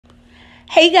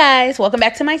Hey guys, welcome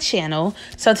back to my channel.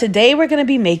 So today we're going to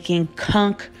be making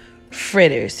conch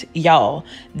fritters. Y'all,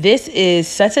 this is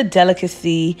such a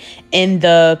delicacy in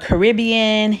the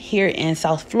Caribbean here in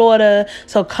South Florida.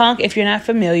 So conch, if you're not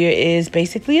familiar, is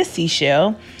basically a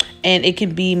seashell and it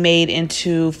can be made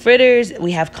into fritters.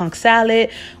 We have conch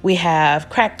salad, we have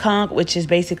cracked conch, which is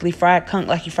basically fried conch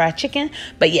like you fry chicken.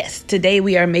 But yes, today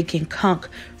we are making conch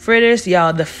fritters.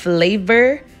 Y'all, the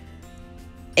flavor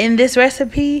in this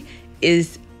recipe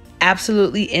is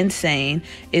absolutely insane.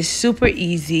 It's super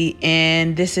easy,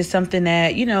 and this is something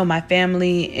that, you know, my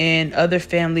family and other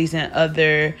families and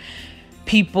other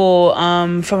people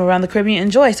from around the Caribbean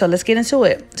enjoy. So let's get into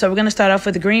it. So we're going to start off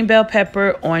with the green bell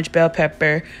pepper, orange bell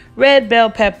pepper, red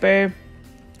bell pepper,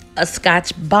 a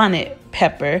Scotch bonnet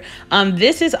pepper.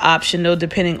 This is optional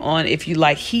depending on if you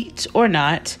like heat or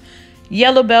not.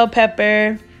 Yellow bell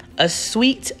pepper, a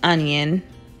sweet onion.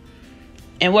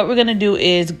 And what we're going to do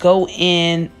is go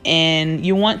in and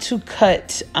you want to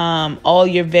cut all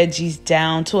your veggies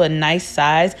down to a nice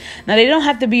size. Now, they don't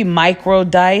have to be micro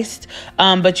diced,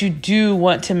 but you do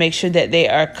want to make sure that they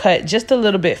are cut just a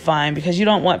little bit fine, because you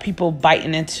don't want people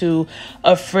biting into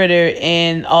a fritter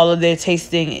and all of their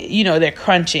tasting, you know, they're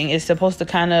crunching. It's supposed to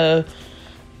kind of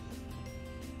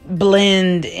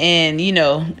blend and, you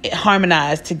know,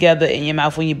 harmonize together in your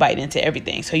mouth when you bite into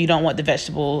everything. So you don't want the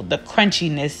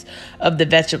crunchiness of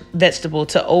the vegetable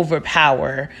to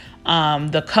overpower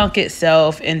the conch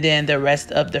itself and then the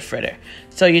rest of the fritter.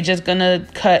 So you're just gonna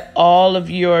cut all of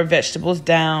your vegetables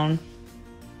down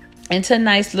into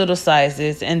nice little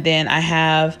sizes, and then I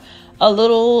have a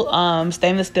little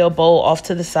stainless steel bowl off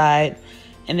to the side,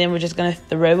 and then we're just gonna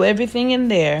throw everything in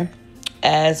there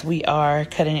as we are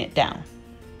cutting it down.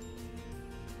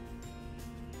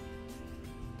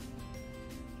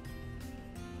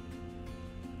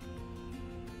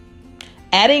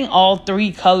 Adding all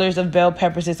three colors of bell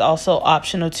peppers is also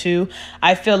optional too.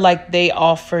 I feel like they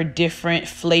offer different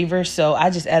flavors, so I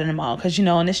just added them all because, you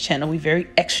know, on this channel we very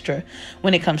extra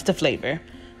when it comes to flavor.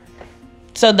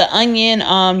 So the onion,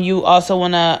 you also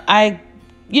want to,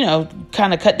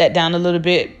 kind of cut that down a little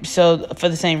bit, so for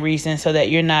the same reason, so that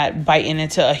you're not biting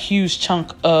into a huge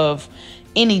chunk of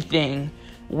anything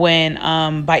when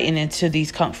biting into these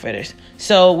conch fritters.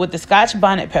 So with the Scotch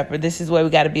bonnet pepper, this is where we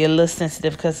got to be a little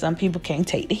sensitive, because some people can't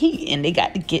take the heat and they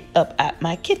got to get up at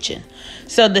my kitchen.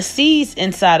 So the seeds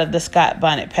inside of the Scotch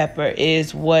bonnet pepper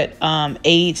is what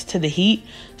aids to the heat.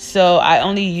 So I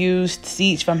only used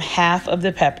seeds from half of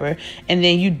the pepper, and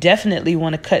then you definitely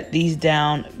want to cut these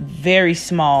down very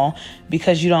small,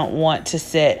 because you don't want to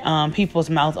set people's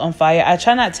mouth on fire. I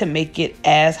try not to make it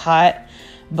as hot,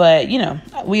 but, you know,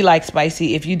 we like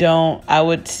spicy. If you don't, I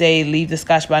would say leave the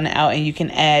Scotch bonnet out, and you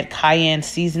can add cayenne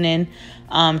seasoning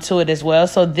to it as well.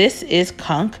 So this is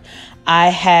conch. I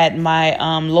had my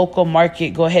local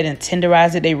market go ahead and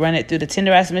tenderize it. They run it through the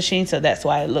tenderizer machine, so that's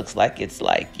why it looks like it's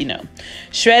like, you know,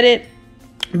 shredded.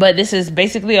 But this is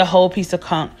basically a whole piece of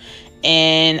conch.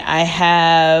 And I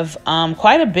have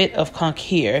quite a bit of conch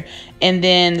here. And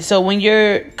then, so when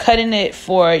you're cutting it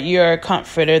for your conch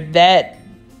fritter, that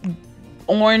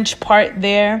orange part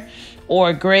there,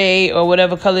 or gray, or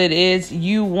whatever color it is,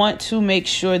 you want to make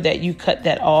sure that you cut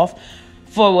that off.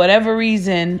 For whatever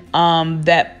reason,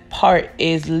 that part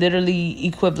is literally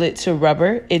equivalent to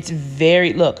rubber. It's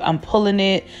very, look, I'm pulling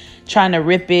it, trying to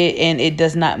rip it, and it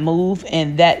does not move,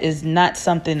 and that is not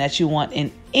something that you want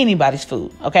in anybody's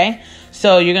food. Okay,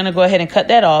 so you're gonna go ahead and cut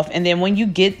that off. And then when you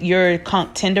get your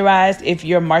conch tenderized, if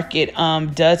your market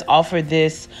does offer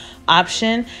this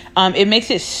option, it makes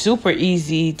it super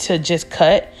easy to just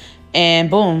cut, and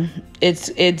boom, it's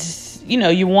you know,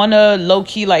 you want to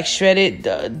low-key like shred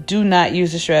it. Do not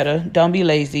use a shredder, don't be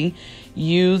lazy,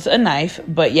 use a knife.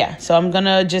 But yeah, so I'm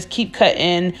gonna just keep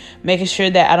cutting, making sure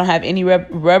that I don't have any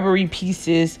rubbery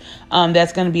pieces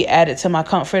that's gonna be added to my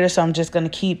conch fritter. So I'm just gonna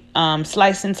keep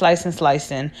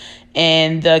slicing.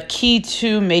 And the key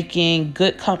to making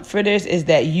good conch fritters is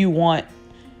that you want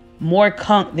more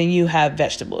conch than you have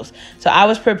vegetables. So I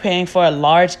was preparing for a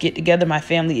large get together. My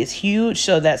family is huge,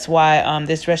 so that's why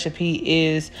this recipe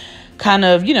is kind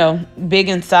of, you know, big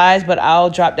in size, but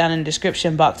I'll drop down in the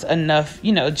description box enough,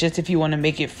 you know, just if you want to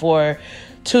make it for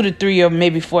 2 to 3 or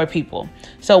maybe 4 people.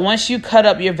 So once you cut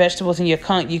up your vegetables and your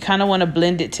conch, you kind of want to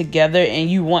blend it together,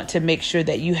 and you want to make sure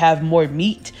that you have more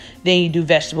meat than you do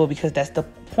vegetable, because that's the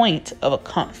point of a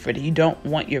conch fritter. You don't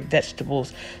want your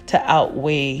vegetables to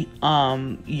outweigh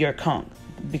your conch,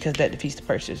 because that defeats the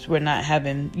purpose. We're not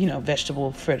having, you know,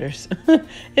 vegetable fritters.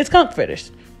 It's conch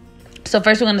fritters. So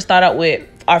first we're going to start out with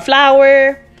our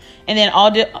flour, and then all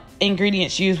the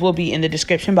ingredients used will be in the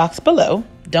description box below.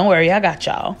 Don't worry, I got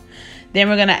y'all. Then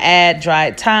we're going to add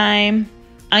dried thyme,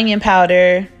 onion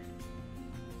powder,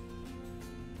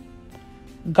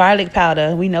 garlic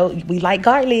powder. We know we like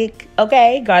garlic.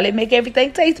 Okay, garlic make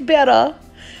everything taste better.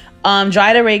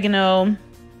 Dried oregano,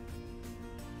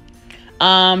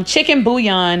 chicken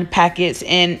bouillon packets,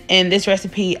 and in this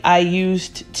recipe I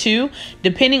used 2.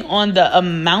 Depending on the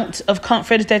amount of conch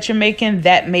fritters that you're making,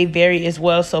 that may vary as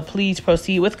well, so please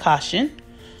proceed with caution.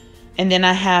 And then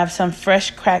I have some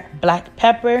fresh cracked black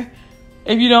pepper.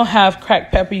 If you don't have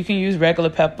cracked pepper, you can use regular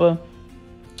pepper.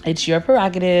 It's your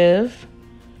prerogative.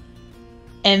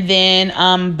 And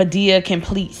then Badia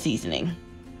complete seasoning.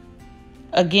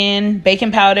 Again,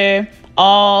 baking powder.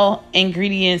 All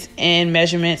ingredients and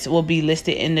measurements will be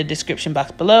listed in the description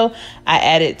box below. I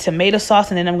added tomato sauce,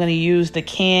 and then I'm going to use the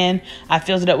can. I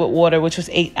filled it up with water, which was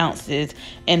 8 ounces.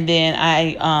 And then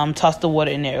I tossed the water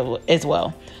in there as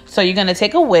well. So you're going to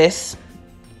take a whisk.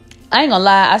 I ain't gonna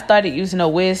lie, I started using a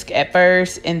whisk at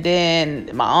first, and then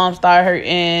my arm started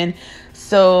hurting.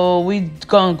 So we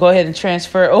gonna go ahead and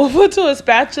transfer over to a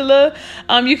spatula.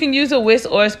 You can use a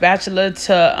whisk or a spatula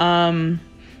to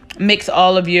mix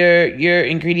all of your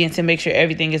ingredients and make sure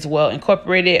everything is well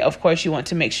incorporated. Of course, you want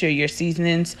to make sure your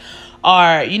seasonings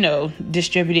are,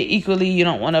 distributed equally. You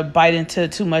don't want to bite into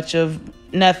too much of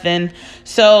nothing.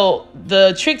 So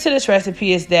the trick to this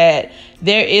recipe is that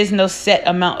there is no set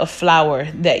amount of flour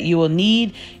that you will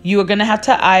need. You are going to have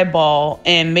to eyeball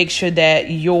and make sure that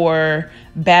your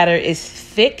batter is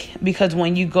thick, because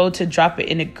when you go to drop it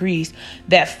in the grease,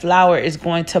 that flour is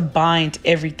going to bind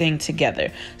everything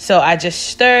together. So I just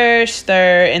stir,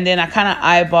 and then I kind of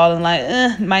eyeball and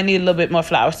like, might need a little bit more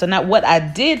flour. So now what I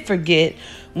did forget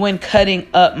when cutting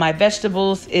up my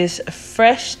vegetables is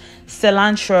fresh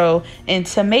cilantro and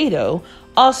tomato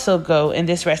also go in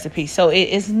this recipe. So it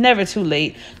is never too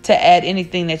late to add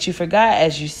anything that you forgot,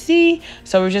 as you see.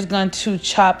 So we're just going to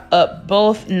chop up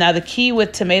both. Now the key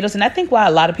with tomatoes, and I think why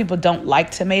a lot of people don't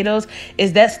like tomatoes,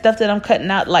 is that stuff that I'm cutting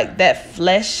out, like that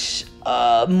flesh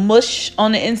mush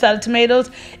on the inside of tomatoes,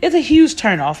 is a huge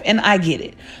turnoff, and I get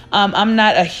it. I'm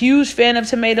not a huge fan of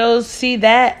tomatoes. See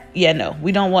that? Yeah, no,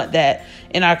 we don't want that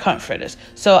in our conch fritters.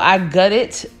 So I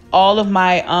gutted all of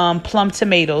my plum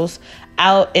tomatoes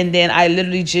out, and then I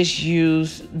literally just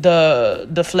use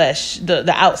the flesh,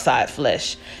 the outside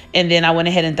flesh, and then I went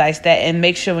ahead and diced that. And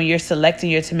make sure when you're selecting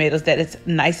your tomatoes that it's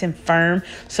nice and firm,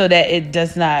 so that it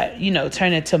does not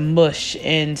turn into mush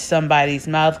in somebody's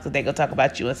mouth, because they go talk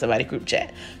about you in somebody's group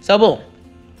chat. So boom,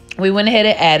 we went ahead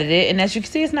and added it, and as you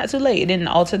can see, it's not too late. It didn't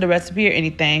alter the recipe or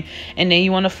anything. And then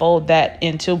you want to fold that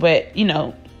into, but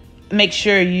make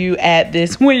sure you add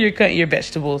this when you're cutting your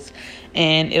vegetables,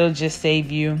 and it'll just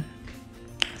save you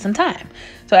some time.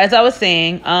 So as I was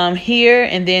saying, here,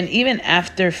 and then even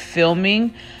after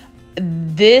filming,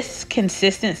 this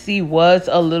consistency was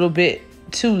a little bit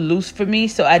too loose for me,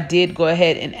 so I did go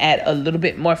ahead and add a little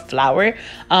bit more flour.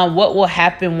 What will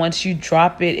happen once you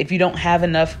drop it, if you don't have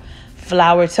enough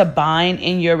flour to bind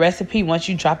in your recipe, once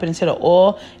you drop it into the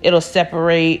oil, it'll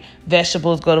separate,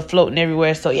 vegetables go to floating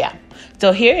everywhere. So yeah,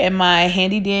 so here in my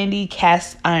handy dandy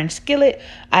cast iron skillet,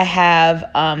 I have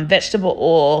vegetable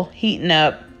oil heating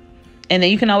up. And then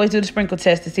you can always do the sprinkle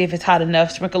test to see if it's hot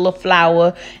enough. Sprinkle a little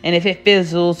flour, and if it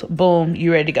fizzles, boom,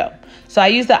 you're ready to go. So I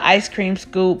use the ice cream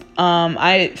scoop.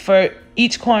 For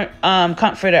each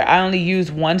conch fritter, I only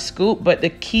use 1 scoop, but the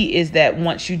key is that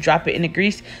once you drop it in the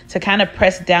grease, to kind of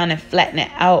press down and flatten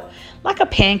it out like a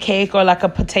pancake or like a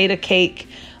potato cake.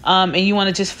 And you want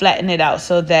to just flatten it out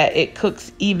so that it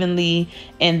cooks evenly,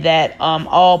 and that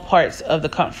all parts of the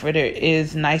conch fritter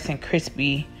is nice and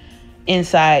crispy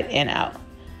inside and out.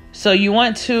 So you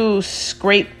want to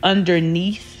scrape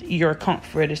underneath your conch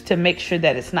fritters to make sure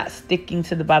that it's not sticking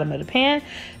to the bottom of the pan.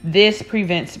 This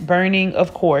prevents burning,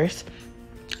 of course.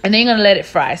 And then you're going to let it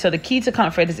fry. So the key to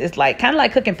conch fritters is kind of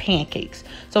like cooking pancakes.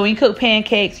 So when you cook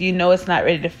pancakes, it's not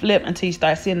ready to flip until you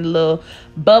start seeing the little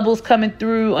bubbles coming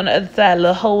through on the other side,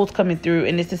 little holes coming through,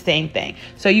 and it's the same thing.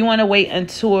 So you want to wait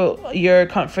until your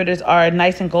conch fritters are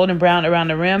nice and golden brown around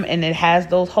the rim, and it has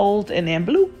those holes, and then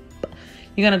bloop,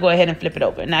 you're going to go ahead and flip it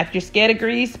over. Now, if you're scared of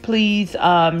grease, please,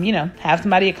 have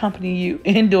somebody accompany you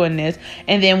in doing this.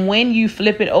 And then when you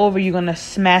flip it over, you're going to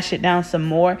smash it down some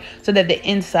more so that the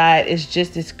inside is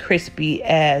just as crispy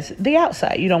as the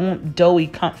outside. You don't want doughy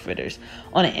conch fritters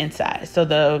on the inside. So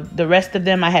the rest of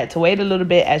them, I had to wait a little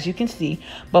bit, as you can see,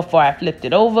 before I flipped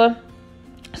it over.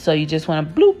 So you just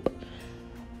want to bloop,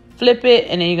 flip it,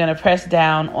 and then you're going to press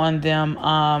down on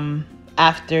them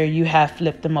after you have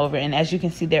flipped them over. And as you can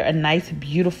see, they're a nice,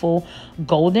 beautiful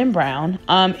golden brown.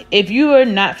 If you are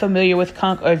not familiar with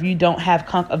conch, or if you don't have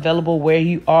conch available where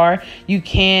you are, you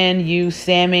can use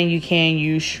salmon, you can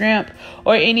use shrimp,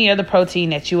 or any other protein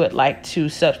that you would like to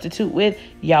substitute with.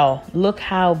 Y'all, look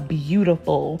how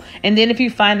beautiful. And then if you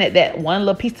find that that one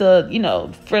little piece of, you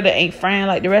know, fritter ain't frying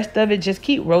like the rest of it, just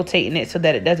keep rotating it so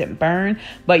that it doesn't burn.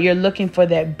 But you're looking for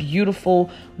that beautiful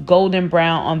golden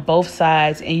brown on both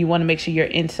sides, and you want to make sure your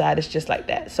inside is just like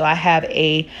that. So I have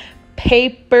a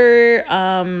paper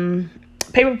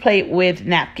plate with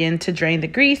napkin to drain the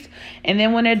grease, and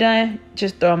then when they're done,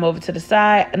 just throw them over to the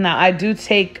side. Now I do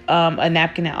take a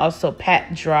napkin and also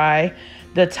pat dry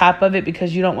the top of it,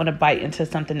 because you don't want to bite into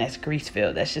something that's grease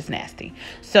filled. That's just nasty.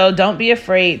 So don't be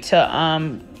afraid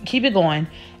to keep it going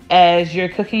as you're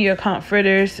cooking your conch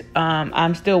fritters.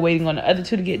 I'm still waiting on the other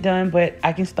two to get done, but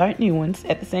I can start new ones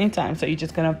at the same time. So you're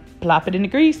just gonna plop it in the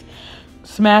grease,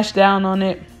 smash down on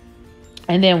it,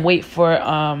 and then wait for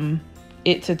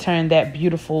it to turn that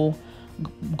beautiful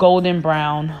golden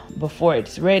brown before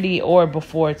it's ready, or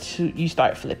before you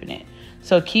start flipping it.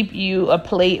 So keep you a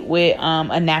plate with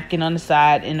a napkin on the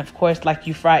side. And of course, like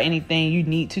you fry anything, you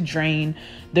need to drain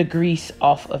the grease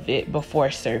off of it before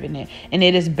serving it. And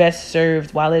it is best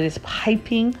served while it is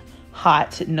piping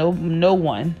hot. No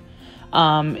one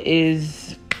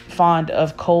is fond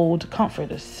of cold conch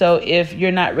fritters. So if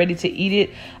you're not ready to eat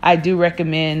it, I do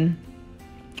recommend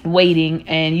waiting,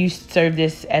 and you serve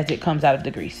this as it comes out of the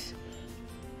grease.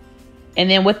 And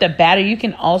then with the batter, you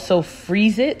can also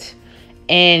freeze it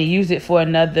and use it for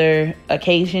another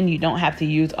occasion. You don't have to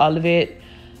use all of it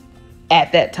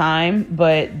at that time,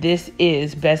 but this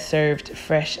is best served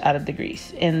fresh out of the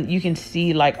grease. And you can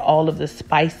see like all of the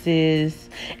spices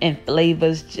and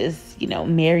flavors just, you know,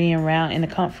 marrying around in the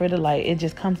conch fritter. Like, it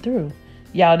just come through.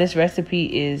 Y'all, this recipe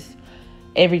is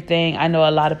everything. I know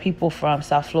a lot of people from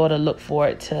South Florida look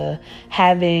forward to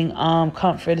having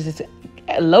conch fritters. It's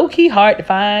low-key hard to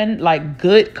find like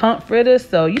good conch fritters,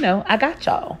 so you know, I got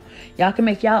y'all. Y'all can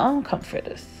make y'all own conch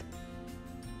fritters.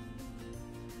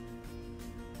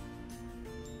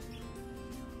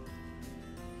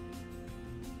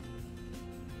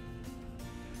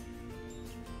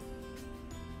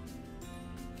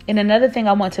 And another thing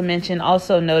I want to mention,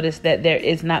 also notice that there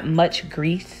is not much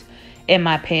grease in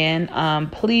my pan.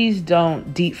 Please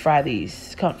don't deep fry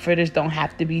these. Conch fritters don't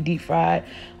have to be deep fried.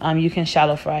 You can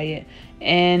shallow fry it.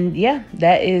 And yeah,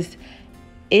 that is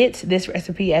it. This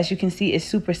recipe, as you can see, is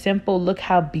super simple. Look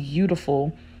how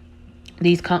beautiful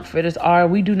these conch fritters are.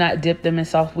 We do not dip them in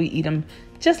sauce. We eat them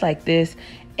just like this.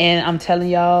 And I'm telling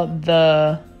y'all,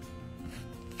 the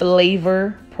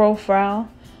flavor profile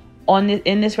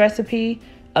in this recipe,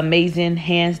 amazing,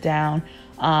 hands down.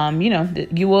 You know,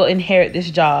 you will inherit this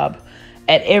job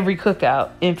at every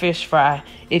cookout in fish fry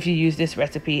if you use this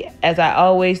recipe. As I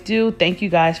always do, thank you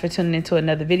guys for tuning into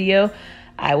another video.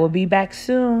 I will be back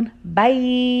soon.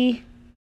 Bye.